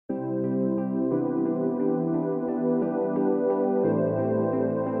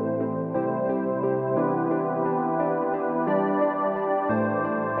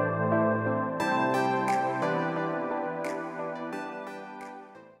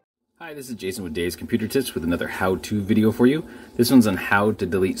Hi, this is Jason with Dave's Computer Tips with another how-to video for you. This one's on how to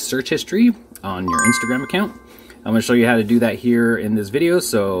delete search history on your Instagram account. I'm going to show you how to do that here in this video,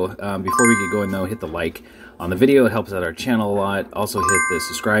 so before we get going though, hit the like on the video. It helps out our channel a lot. Also hit the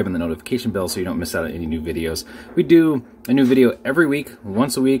subscribe and the notification bell so you don't miss out on any new videos. We do a new video every week,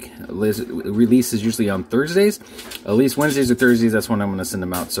 once a week. Release is usually on Thursdays. At least Wednesdays or Thursdays, that's when I'm going to send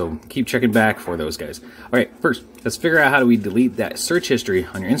them out, so keep checking back for those guys. Alright, first, let's figure out how do we delete that search history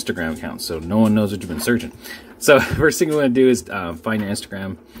on your Instagram account so no one knows what you've been searching. So first thing we want to do is find your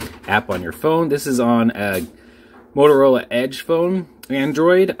Instagram app on your phone. This is on a Motorola Edge phone,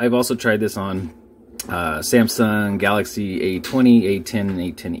 Android. I've also tried this on Samsung Galaxy A20, A10, and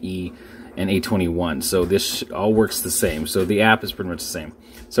A10e, and A21. So this all works the same. So the app is pretty much the same.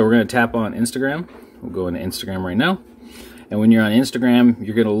 So we're going to tap on Instagram. We'll go into Instagram right now. And when you're on Instagram,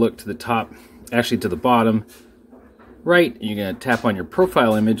 you're going to look to the top, actually to the bottom right. You're going to tap on your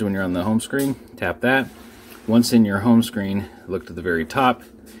profile image when you're on the home screen. Tap that. Once in your home screen, look to the very top.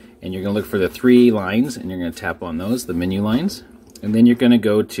 And you're going to look for the three lines, and you're going to tap on those, the menu lines. And then you're going to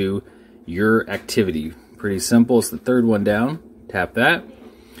go to your activity. Pretty simple. It's the third one down. Tap that.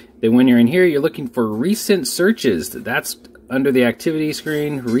 Then when you're in here, you're looking for recent searches. That's under the activity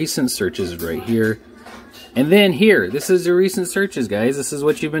screen. Recent searches right here. And then here, this is your recent searches, guys. This is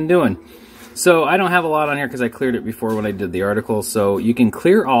what you've been doing. So I don't have a lot on here because I cleared it before when I did the article. So you can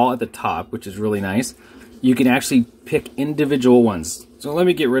clear all at the top, which is really nice. You can actually pick individual ones. So let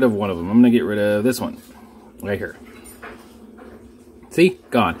me get rid of one of them. I'm going to get rid of this one right here. See?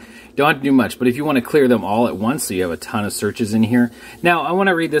 Gone. Don't have to do much, but if you want to clear them all at once, so you have a ton of searches in here. Now, I want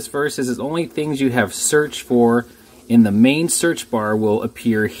to read this first. It says only things you have searched for in the main search bar will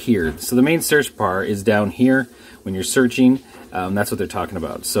appear here. So the main search bar is down here when you're searching. That's what they're talking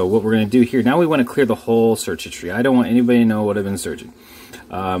about. So what we're going to do here, now we want to clear the whole search history. I don't want anybody to know what I've been searching.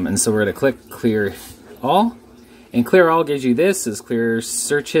 And so we're going to click clear all. And clear all gives you this, is clear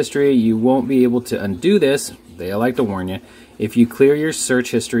search history. You won't be able to undo this. They like to warn you. If you clear your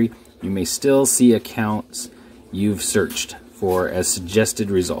search history, you may still see accounts you've searched for as suggested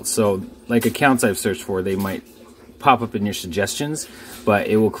results. So like accounts I've searched for, they might pop up in your suggestions, but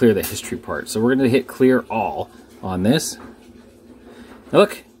it will clear the history part. So we're going to hit clear all on this. Now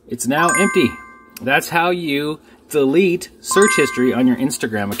look, it's now empty. That's how you delete search history on your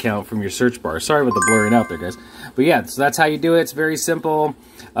Instagram account from your search bar. Sorry about the blurring out there, guys. But yeah, so that's how you do it. It's very simple.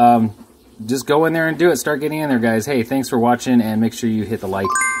 Just go in there and do it. Start getting in there, guys. Hey, thanks for watching, and make sure you hit the like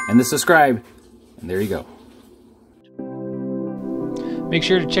and the subscribe. And there you go. Make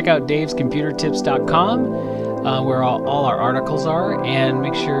sure to check out DavesComputerTips.com, where all our articles are, and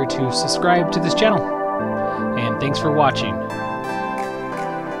make sure to subscribe to this channel. And thanks for watching.